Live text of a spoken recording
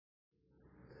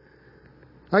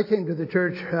I came to the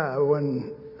church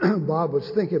when Bob was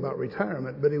thinking about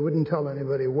retirement, but he wouldn't tell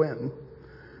anybody when.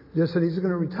 Just said he's going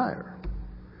to retire.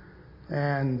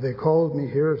 And they called me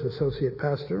here as associate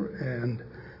pastor,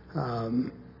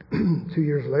 and 2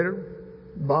 years later,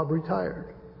 Bob retired.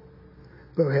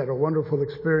 But we had a wonderful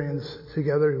experience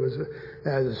together. He was,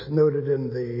 as noted in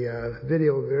the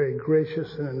video, a very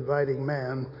gracious and inviting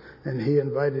man, and he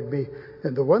invited me.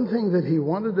 And the one thing that he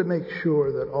wanted to make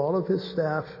sure that all of his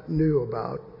staff knew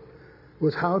about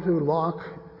was how to lock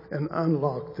and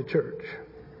unlock the church.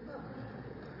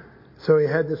 So he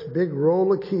had this big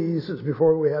roll of keys. This is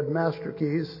before we had master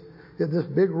keys. He had this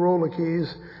big roll of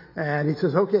keys. And he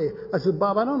says, okay. I said,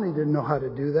 Bob, I don't need to know how to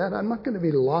do that. I'm not going to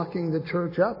be locking the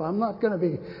church up. I'm not going to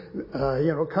be,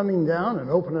 coming down and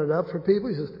opening it up for people.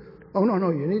 He says, oh, no,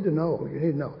 you need to know. You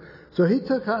need to know. So he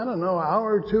took, an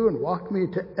hour or two and walked me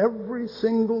to every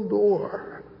single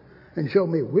door and showed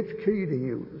me which key to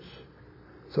use.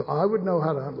 So I would know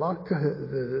how to unlock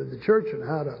the church and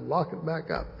how to lock it back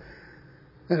up.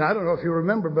 And I don't know if you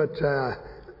remember, but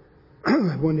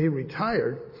when he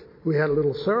retired, we had a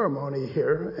little ceremony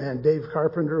here, and Dave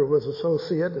Carpenter was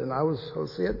associate, and I was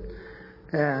associate.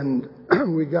 And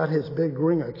we got his big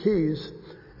ring of keys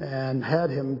and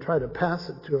had him try to pass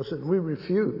it to us, and we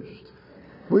refused.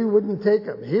 We wouldn't take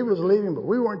them. He was leaving, but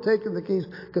we weren't taking the keys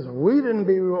because we didn't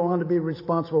want to be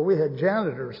responsible. We had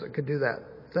janitors that could do that.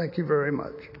 Thank you very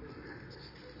much.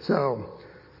 So,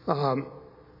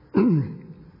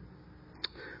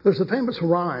 there's a famous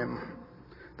rhyme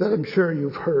that I'm sure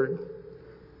you've heard.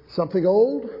 Something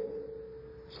old,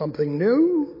 something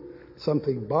new,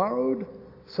 something borrowed,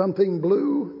 something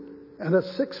blue, and a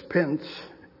sixpence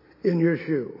in your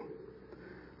shoe.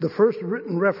 The first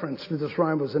written reference to this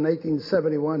rhyme was in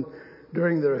 1871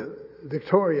 during the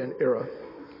Victorian era.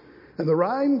 And the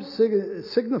rhyme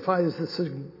signifies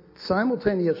the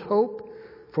simultaneous hope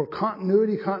for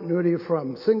continuity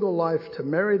from single life to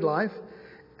married life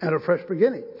and a fresh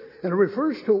beginning. And it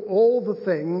refers to all the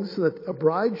things that a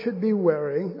bride should be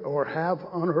wearing or have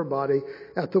on her body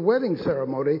at the wedding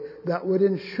ceremony that would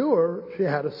ensure she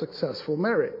had a successful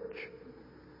marriage.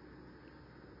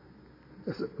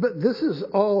 But this is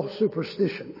all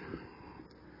superstition.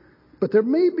 But there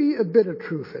may be a bit of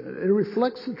truth in it. It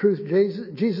reflects the truth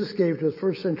Jesus gave to his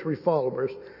first century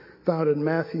followers, found in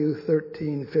Matthew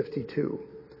 13:52.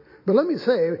 But let me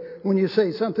say, when you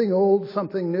say something old,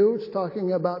 something new, it's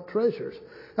talking about treasures.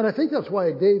 And I think that's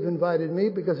why Dave invited me,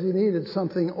 because he needed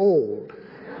something old.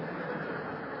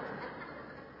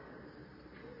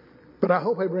 But I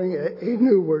hope I bring a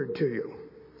new word to you.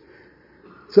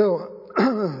 So,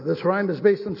 this rhyme is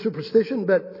based on superstition,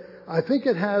 but I think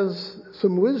it has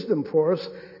some wisdom for us.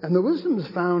 And the wisdom is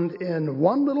found in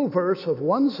one little verse of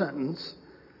one sentence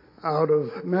out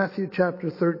of Matthew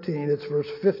chapter 13. It's verse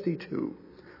 52.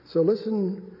 So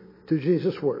listen to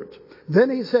Jesus' words. Then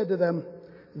he said to them,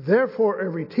 therefore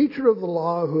every teacher of the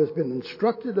law who has been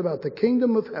instructed about the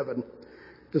kingdom of heaven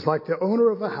is like the owner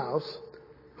of a house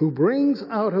who brings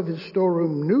out of his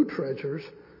storeroom new treasures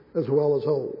as well as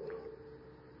old.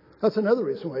 That's another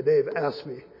reason why Dave asked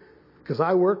me, because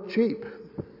I work cheap.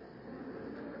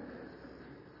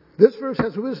 This verse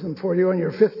has wisdom for you on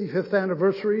your 55th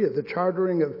anniversary of the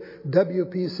chartering of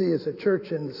WPC as a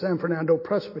church in the San Fernando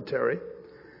Presbytery.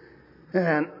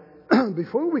 And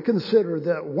before we consider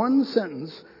that one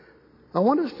sentence, I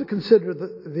want us to consider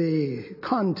the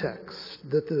context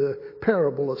that the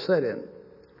parable is set in.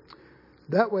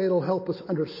 That way it'll help us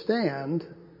understand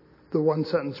the one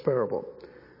sentence parable.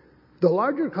 The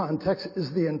larger context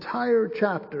is the entire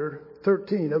chapter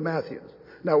 13 of Matthew.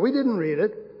 Now, we didn't read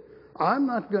it. I'm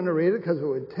not going to read it because it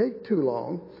would take too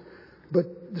long.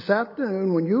 But this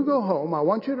afternoon, when you go home, I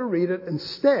want you to read it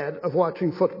instead of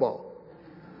watching football.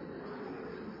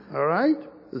 All right?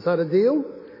 Is that a deal?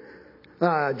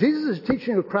 Jesus is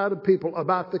teaching a crowd of people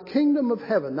about the kingdom of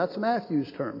heaven. That's Matthew's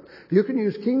term. You can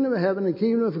use kingdom of heaven and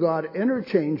kingdom of God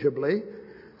interchangeably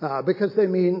because they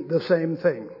mean the same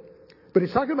thing. But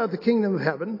he's talking about the kingdom of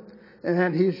heaven,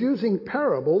 and he's using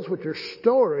parables, which are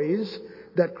stories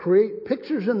that create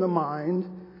pictures in the mind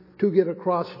to get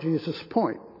across Jesus'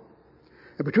 point.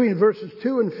 And between verses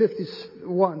 2 and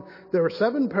 51, there are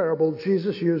 7 parables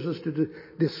Jesus uses to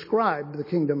describe the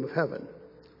kingdom of heaven.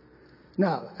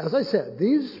 Now, as I said,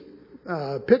 these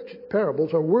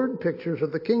parables are word pictures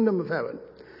of the kingdom of heaven.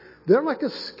 They're like a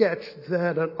sketch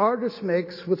that an artist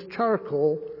makes with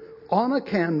charcoal on a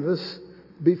canvas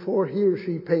before he or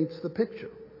she paints the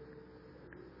picture.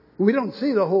 We don't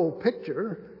see the whole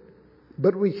picture,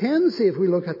 but we can see, if we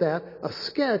look at that, a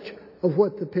sketch of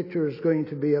what the picture is going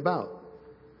to be about.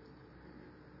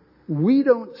 We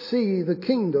don't see the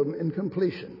kingdom in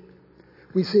completion.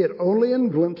 We see it only in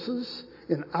glimpses,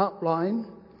 in outline,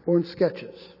 or in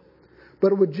sketches.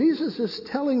 But what Jesus is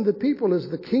telling the people is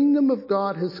the kingdom of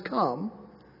God has come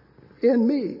in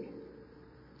me.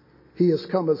 He has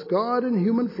come as God in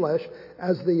human flesh,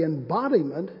 as the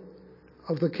embodiment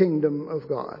of the kingdom of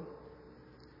God.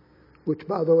 Which,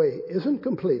 by the way, isn't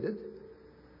completed.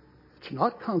 It's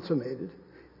not consummated.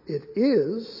 It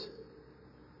is,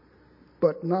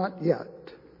 but not yet.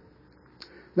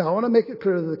 Now, I want to make it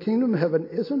clear that the kingdom of heaven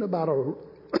isn't about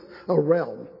a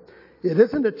realm. It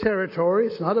isn't a territory.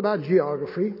 It's not about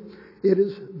geography. It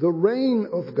is the reign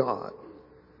of God.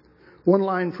 One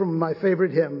line from my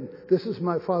favorite hymn, "This is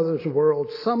my Father's world,"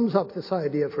 sums up this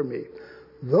idea for me.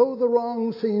 Though the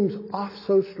wrong seems oft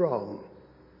so strong,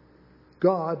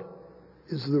 God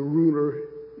is the ruler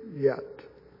yet.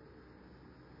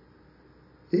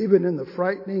 Even in the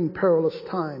frightening, perilous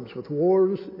times with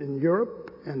wars in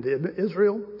Europe and in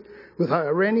Israel, with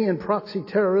Iranian proxy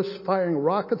terrorists firing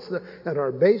rockets at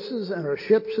our bases and our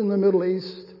ships in the Middle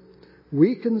East,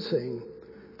 we can sing,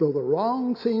 though the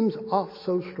wrong seems oft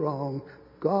so strong,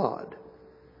 God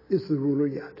is the ruler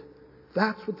yet.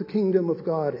 That's what the kingdom of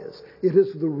God is. It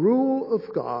is the rule of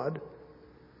God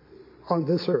on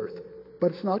this earth.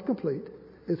 But it's not complete.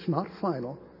 It's not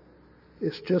final.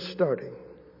 It's just starting.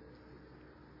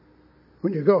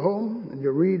 When you go home and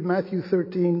you read Matthew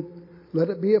 13, let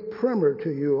it be a primer to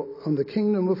you on the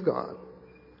kingdom of God.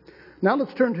 Now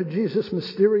let's turn to Jesus'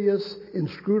 mysterious,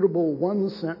 inscrutable,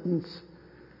 one-sentence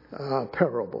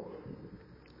parable.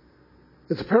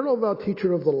 It's a parable about a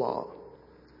teacher of the law.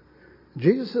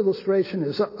 Jesus' illustration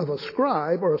is of a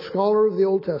scribe or a scholar of the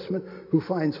Old Testament who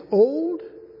finds old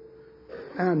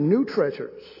and new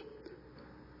treasures.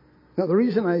 Now, the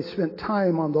reason I spent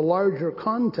time on the larger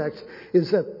context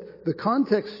is that the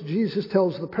context Jesus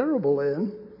tells the parable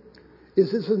in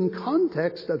is in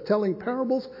context of telling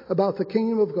parables about the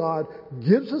kingdom of God,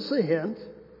 gives us a hint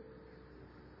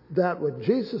that what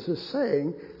Jesus is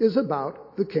saying is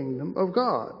about the kingdom of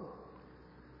God.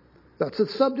 That's the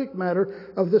subject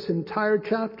matter of this entire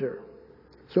chapter.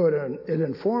 So it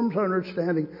informs our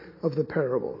understanding of the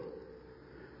parable.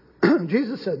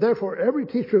 Jesus said, therefore, every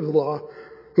teacher of the law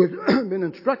who had been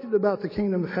instructed about the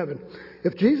kingdom of heaven.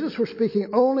 If Jesus were speaking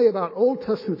only about Old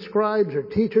Testament scribes or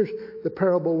teachers, the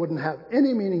parable wouldn't have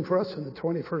any meaning for us in the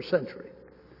 21st century.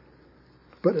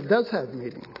 But it does have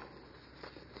meaning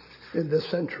in this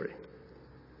century.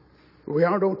 We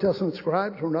aren't Old Testament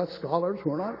scribes. We're not scholars.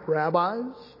 We're not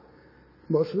rabbis.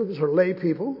 Most of us are lay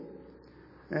people.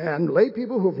 And lay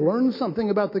people who have learned something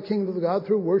about the kingdom of God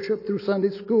through worship, through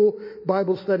Sunday school,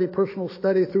 Bible study, personal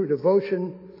study, through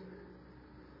devotion.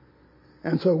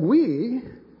 And so we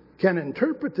can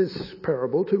interpret this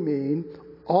parable to mean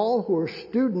all who are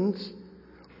students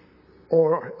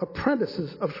or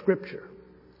apprentices of Scripture.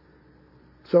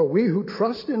 So we who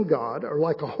trust in God are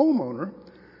like a homeowner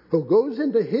who goes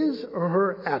into his or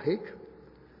her attic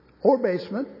or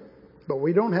basement, but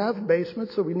we don't have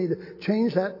basements, so we need to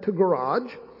change that to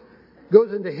garage,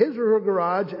 goes into his or her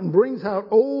garage and brings out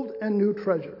old and new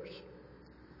treasures.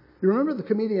 You remember the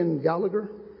comedian Gallagher?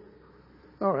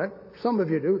 All right, some of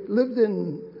you do. Lived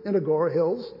in Agora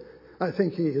Hills. I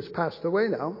think he has passed away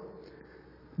now.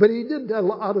 But he did a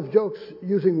lot of jokes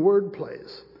using word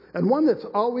plays. And one that's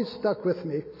always stuck with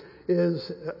me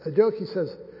is a joke. He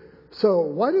says, so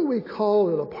why do we call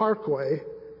it a parkway?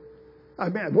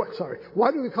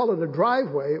 Why do we call it a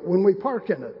driveway when we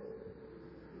park in it?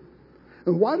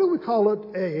 And why do we call it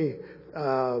a,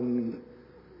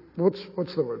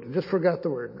 what's the word? I just forgot the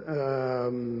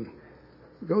word.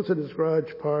 Goes in his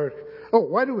garage, park. Oh,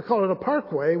 why do we call it a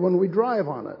parkway when we drive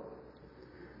on it?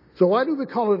 So why do we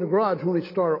call it a garage when we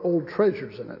store old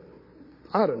treasures in it?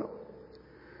 I don't know.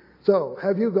 So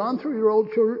have you gone through your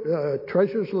old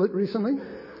treasures recently?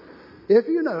 If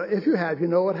you have, you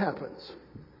know what happens.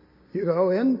 You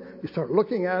go in, you start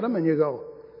looking at them, and you go,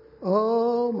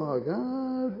 oh my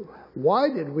God, why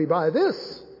did we buy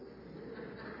this?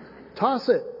 Toss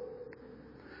it.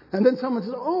 And then someone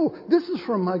says, oh, this is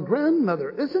from my grandmother.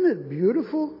 Isn't it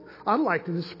beautiful? I'd like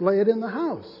to display it in the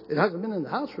house. It hasn't been in the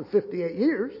house for 58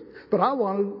 years, but I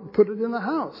want to put it in the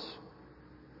house.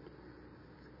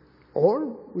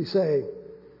 Or we say,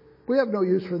 we have no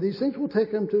use for these things. We'll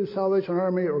take them to Salvation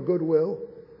Army or Goodwill.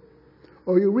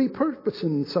 Or you repurpose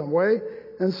in some way,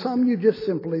 and some you just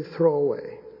simply throw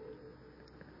away.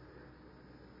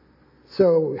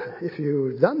 So if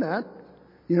you've done that,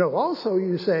 also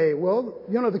you say, well,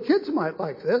 the kids might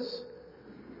like this.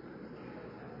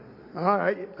 All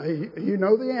right, you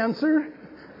know the answer.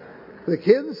 The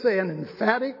kids say an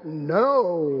emphatic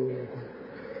no.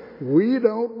 We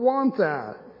don't want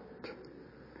that.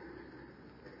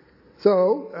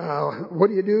 So what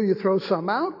do? You throw some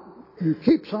out, you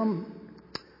keep some,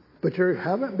 but you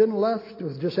haven't been left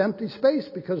with just empty space,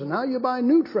 because now you buy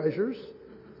new treasures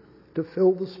to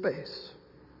fill the space.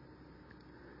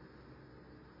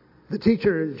 The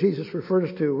teacher Jesus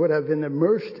refers to would have been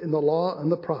immersed in the law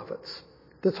and the prophets.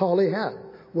 That's all he had,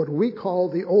 what we call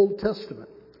the Old Testament.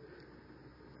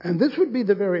 And this would be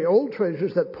the very old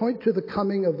treasures that point to the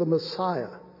coming of the Messiah.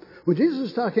 When Jesus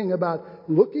is talking about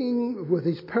looking with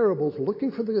these parables,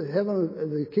 looking for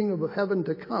the kingdom of heaven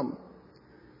to come,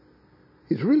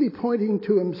 he's really pointing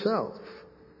to himself.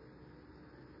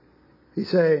 He's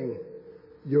saying,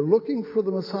 you're looking for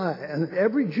the Messiah. And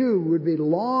every Jew would be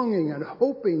longing and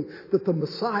hoping that the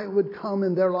Messiah would come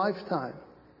in their lifetime.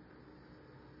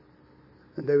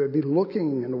 And they would be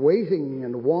looking and waiting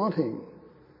and wanting.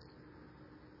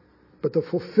 But the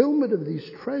fulfillment of these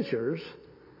treasures,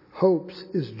 hopes,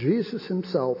 is Jesus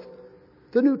himself,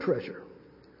 the new treasure.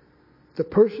 The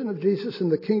person of Jesus in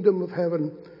the kingdom of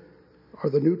heaven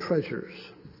are the new treasures.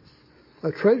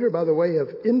 A treasure, by the way, of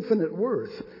infinite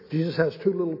worth. Jesus has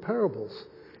two little parables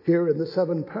here in the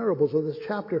 7 parables of this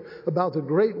chapter about the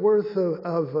great worth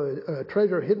of a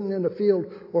treasure hidden in a field,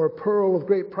 or a pearl of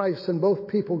great price, and both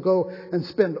people go and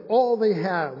spend all they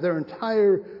have, their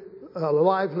entire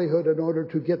livelihood, in order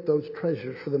to get those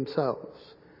treasures for themselves.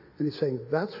 And he's saying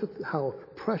that's how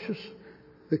precious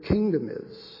the kingdom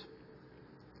is.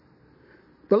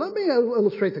 But let me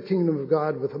illustrate the kingdom of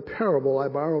God with a parable I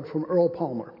borrowed from Earl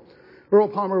Palmer. Earl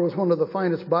Palmer was one of the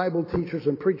finest Bible teachers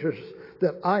and preachers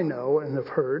that I know and have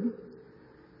heard.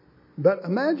 But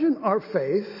imagine our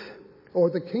faith, or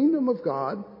the kingdom of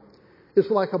God, is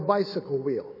like a bicycle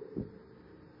wheel.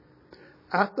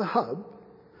 At the hub,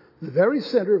 the very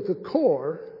center of the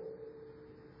core,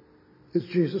 is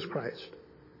Jesus Christ.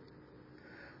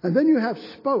 And then you have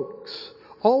spokes.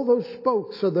 All those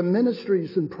spokes are the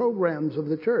ministries and programs of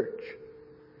the church,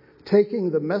 taking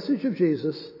the message of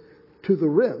Jesus to the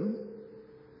rim,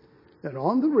 and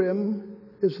on the rim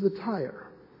is the tire.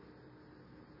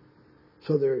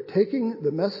 So they're taking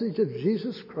the message of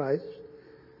Jesus Christ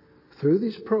through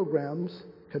these programs,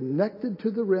 connected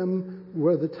to the rim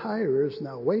where the tire is.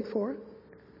 Now wait for it.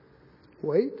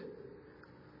 Wait.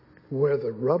 Where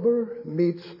the rubber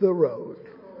meets the road.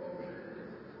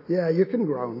 Yeah, you can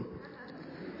groan.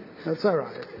 That's all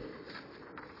right.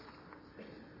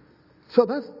 So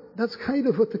that's kind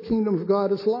of what the kingdom of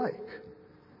God is like.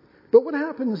 But what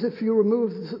happens if you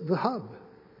remove the hub?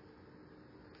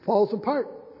 Falls apart.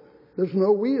 There's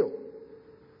no wheel.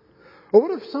 Or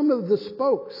what if some of the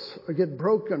spokes get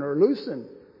broken or loosened?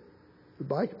 The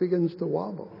bike begins to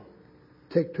wobble.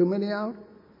 Take too many out,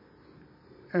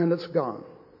 and it's gone.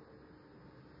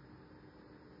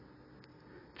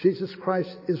 Jesus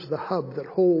Christ is the hub that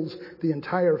holds the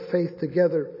entire faith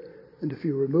together. And if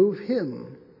you remove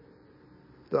him,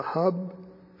 the hub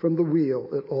from the wheel,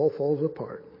 it all falls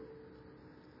apart.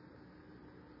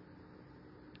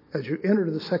 As you enter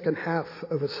the second half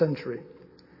of a century,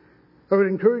 I would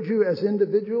encourage you as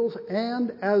individuals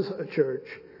and as a church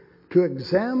to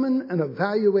examine and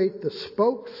evaluate the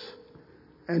spokes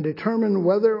and determine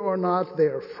whether or not they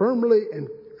are firmly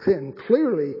and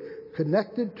clearly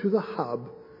connected to the hub,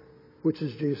 which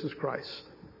is Jesus Christ.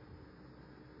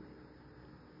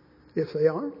 If they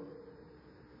aren't,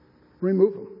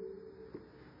 remove them.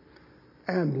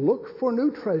 And look for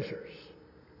new treasures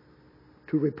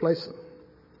to replace them.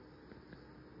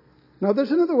 Now,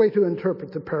 there's another way to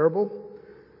interpret the parable,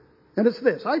 and it's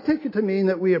this. I take it to mean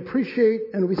that we appreciate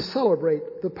and we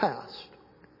celebrate the past.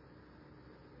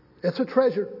 It's a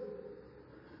treasure,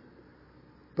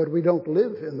 but we don't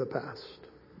live in the past.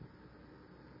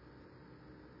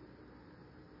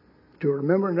 To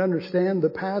remember and understand the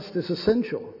past is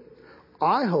essential.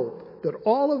 I hope that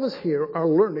all of us here are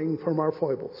learning from our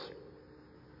foibles.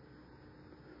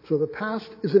 So the past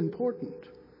is important.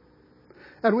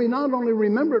 And we not only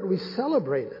remember it, we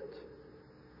celebrate it.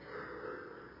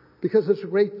 Because it's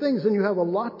great things, and you have a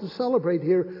lot to celebrate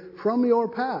here from your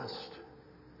past.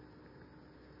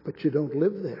 But you don't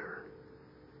live there.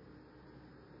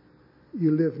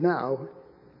 You live now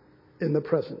in the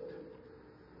present.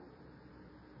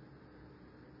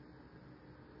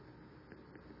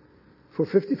 For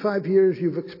 55 years,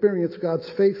 you've experienced God's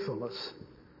faithfulness,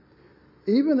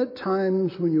 even at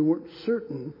times when you weren't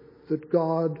certain that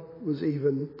God was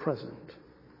even present.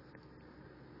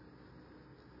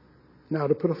 Now,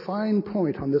 to put a fine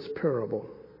point on this parable,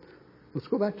 let's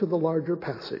go back to the larger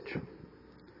passage.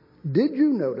 Did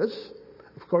you notice?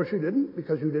 Of course you didn't,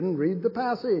 because you didn't read the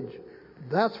passage.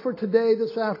 That's for today,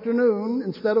 this afternoon,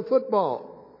 instead of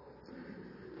football.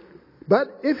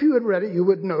 But if you had read it, you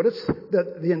would notice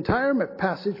that the entire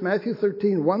passage, Matthew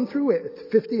 13, 1 through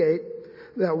 58,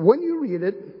 that when you read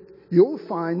it, you'll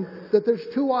find that there's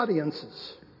two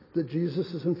audiences that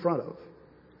Jesus is in front of.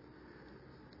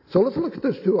 So let's look at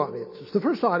those two audiences. The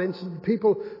first audience is the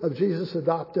people of Jesus'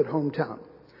 adopted hometown.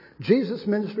 Jesus'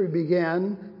 ministry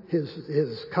began,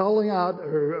 his calling out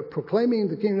or proclaiming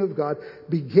the kingdom of God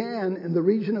began in the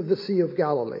region of the Sea of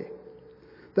Galilee.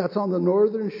 That's on the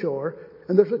northern shore.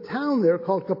 And there's a town there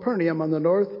called Capernaum on the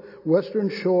northwestern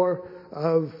shore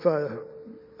of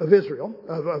Israel,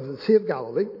 of the Sea of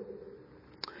Galilee.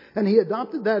 And he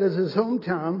adopted that as his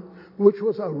hometown, which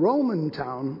was a Roman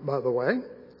town, by the way.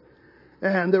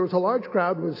 And there was a large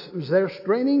crowd was there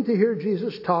straining to hear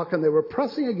Jesus talk, and they were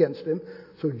pressing against him.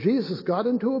 So Jesus got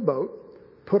into a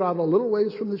boat, put out a little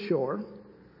ways from the shore,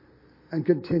 and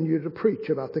continued to preach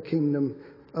about the kingdom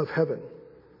of heaven.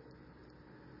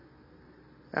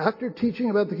 After teaching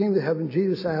about the kingdom of heaven,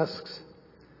 Jesus asks,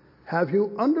 "Have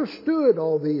you understood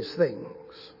all these things?"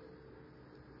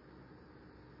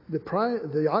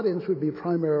 The audience would be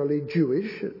primarily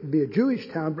Jewish. It would be a Jewish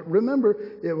town, but remember,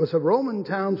 it was a Roman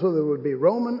town, so there would be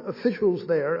Roman officials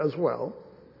there as well.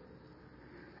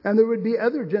 And there would be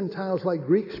other Gentiles like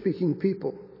Greek-speaking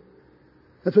people.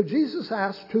 And so Jesus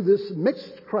asked to this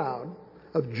mixed crowd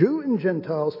of Jew and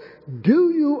Gentiles,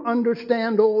 "Do you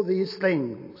understand all these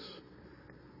things?"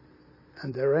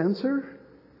 And their answer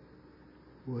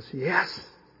was yes.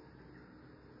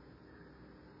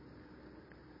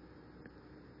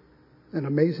 An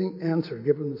amazing answer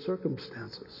given the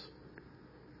circumstances.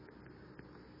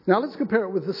 Now let's compare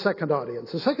it with the second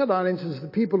audience. The second audience is the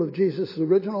people of Jesus'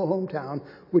 original hometown,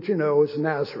 which you know is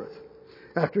Nazareth.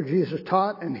 After Jesus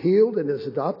taught and healed in his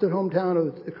adopted hometown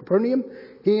of Capernaum,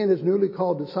 he and his newly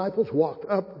called disciples walked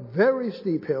up very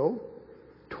steep hill,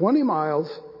 20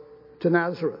 miles, to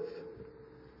Nazareth.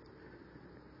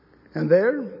 And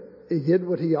there he did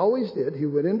what he always did. He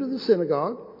went into the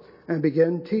synagogue and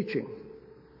began teaching.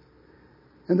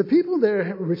 And the people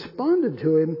there responded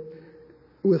to him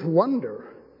with wonder.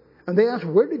 And they asked,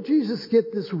 where did Jesus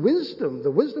get this wisdom,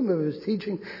 the wisdom of his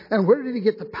teaching, and where did he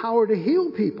get the power to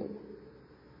heal people?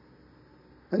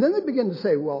 And then they began to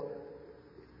say, well,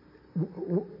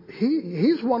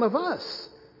 he's one of us.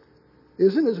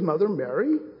 Isn't his mother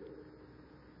Mary?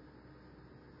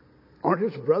 Aren't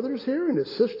his brothers here and his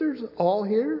sisters all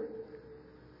here?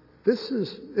 This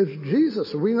is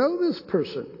Jesus. We know this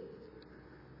person.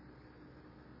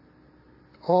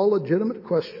 All legitimate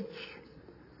questions,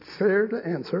 fair to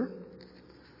answer.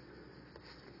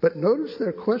 But notice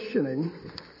their questioning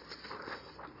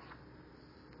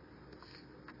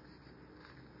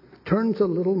turns a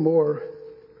little more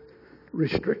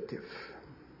restrictive.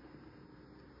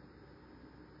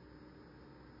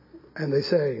 And they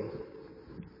say,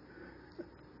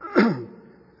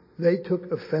 they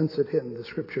took offense at him, the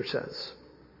scripture says.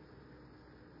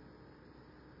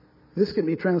 This can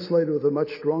be translated with a much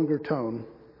stronger tone.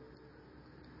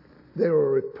 They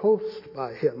were repulsed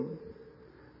by him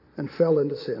and fell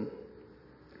into sin.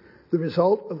 The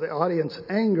result of the audience's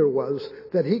anger was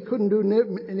that he couldn't do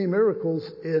any miracles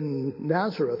in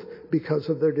Nazareth because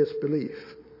of their disbelief.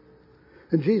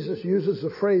 And Jesus uses a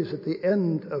phrase at the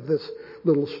end of this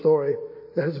little story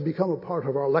that has become a part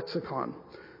of our lexicon.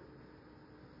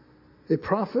 A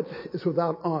prophet is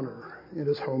without honor in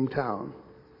his hometown.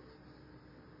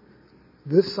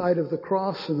 This side of the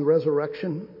cross and the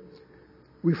resurrection,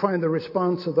 we find the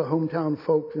response of the hometown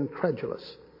folk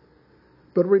incredulous.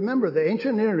 But remember, the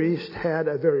ancient Near East had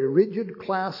a very rigid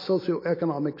class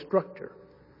socioeconomic structure.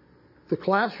 The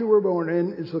class you were born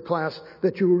in is the class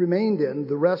that you remained in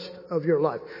the rest of your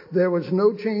life. There was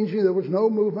no changing, there was no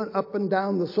movement up and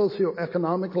down the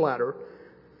socioeconomic ladder.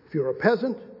 If you were a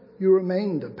peasant, you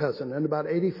remained a peasant, and about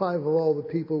 85 of all the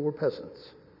people were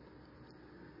peasants.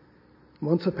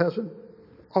 Once a peasant,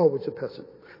 always a peasant.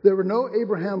 There were no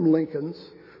Abraham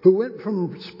Lincolns who went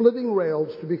from splitting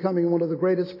rails to becoming one of the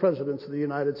greatest presidents of the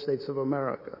United States of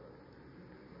America.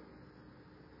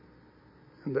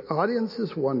 And the audience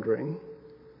is wondering,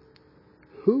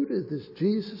 who does this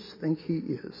Jesus think he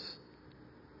is?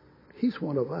 He's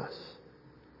one of us.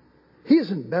 He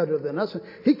isn't better than us.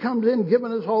 He comes in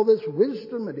giving us all this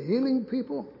wisdom and healing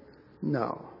people.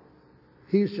 No,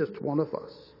 he's just one of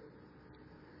us.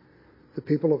 The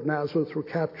people of Nazareth were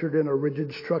captured in a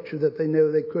rigid structure that they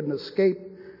knew they couldn't escape,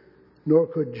 nor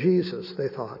could Jesus, they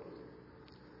thought.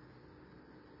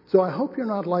 So I hope you're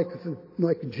not like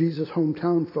Jesus'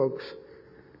 hometown folks,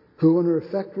 who in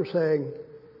effect were saying,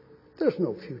 there's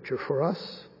no future for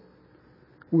us.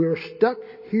 We're stuck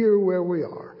here where we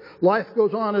are. Life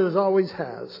goes on as it always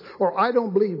has. Or I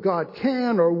don't believe God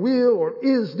can or will or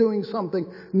is doing something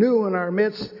new in our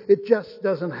midst. It just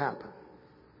doesn't happen.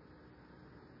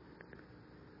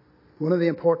 One of the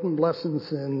important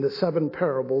lessons in the 7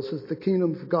 parables is the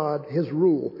kingdom of God, His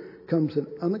rule, comes in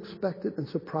unexpected and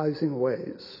surprising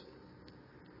ways.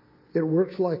 It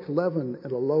works like leaven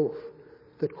in a loaf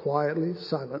that quietly,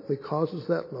 silently causes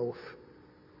that loaf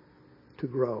to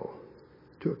grow,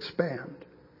 to expand.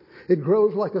 It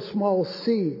grows like a small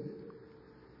seed,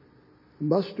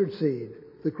 mustard seed,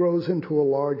 that grows into a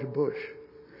large bush.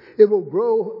 It will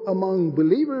grow among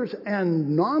believers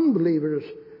and non-believers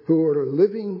who are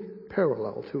living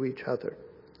parallel to each other.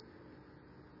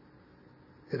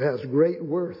 It has great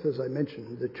worth, as I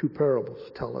mentioned, the 2 parables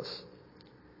tell us.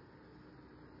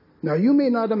 Now, you may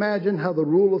not imagine how the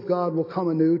rule of God will come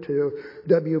anew to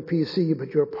WPC,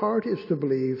 but your part is to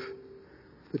believe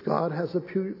that God has a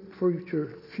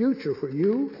future for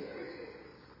you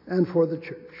and for the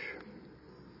church.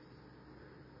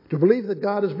 To believe that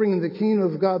God is bringing the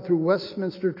kingdom of God through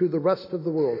Westminster to the rest of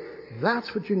the world.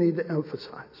 That's what you need to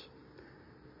emphasize.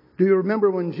 Do you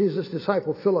remember when Jesus'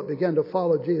 disciple Philip began to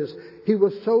follow Jesus? He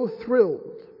was so thrilled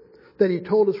that he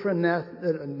told his friend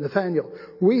Nathanael,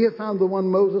 "We have found the one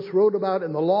Moses wrote about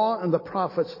in the law and the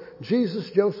prophets,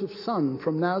 Jesus, Joseph's son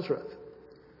from Nazareth."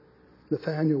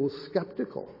 Nathanael was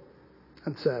skeptical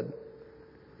and said,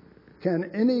 "Can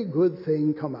any good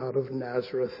thing come out of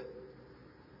Nazareth?"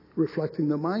 Reflecting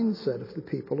the mindset of the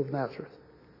people of Nazareth.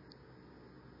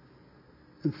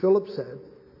 And Philip said,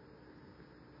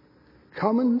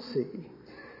 "Come and see."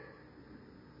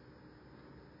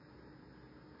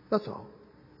 That's all.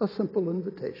 A simple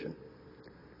invitation.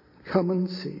 Come and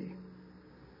see.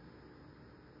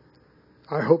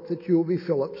 I hope that you will be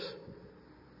Philip's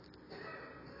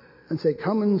and say,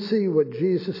 come and see what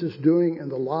Jesus is doing in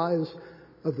the lives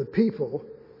of the people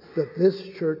that this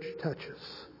church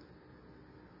touches.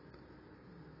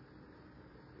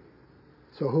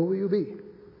 So who will you be?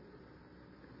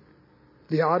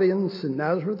 The audience in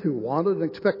Nazareth who wanted and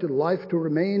expected life to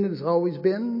remain as it's always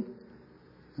been,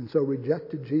 and so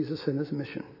rejected Jesus and His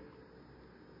mission.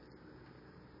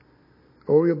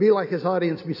 Or you'll be like His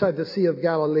audience beside the Sea of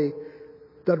Galilee,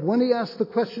 that when He asked the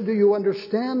question, do you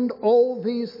understand all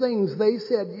these things? They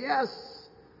said, yes.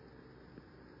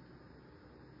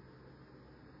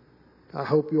 I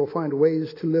hope you'll find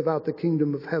ways to live out the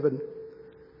kingdom of heaven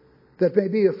that may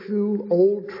be a few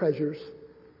old treasures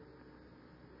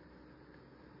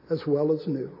as well as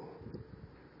new.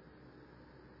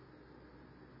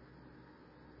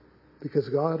 Because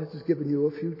God has given you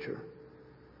a future,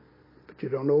 but you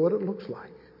don't know what it looks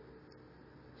like.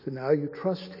 So now you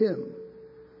trust Him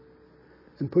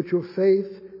and put your faith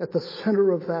at the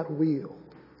center of that wheel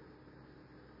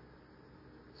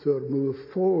so it'll move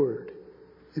forward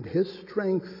in His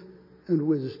strength and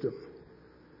wisdom.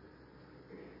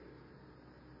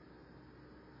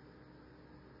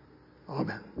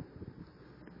 Amen.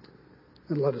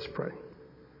 And let us pray.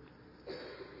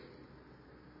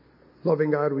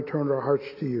 Loving God, we turn our hearts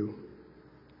to You.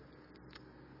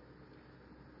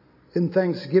 In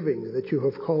thanksgiving that You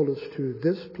have called us to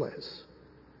this place,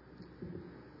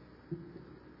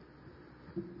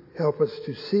 help us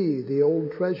to see the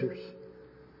old treasures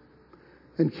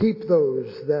and keep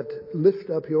those that lift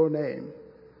up Your name,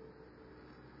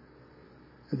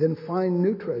 and then find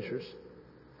new treasures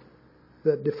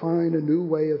that define a new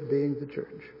way of being the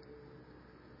church.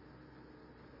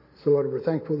 So, Lord, we're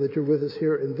thankful that You're with us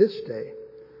here in this day,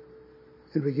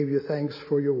 and we give You thanks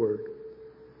for Your word.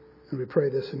 And we pray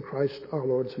this in Christ our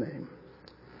Lord's name.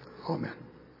 Amen.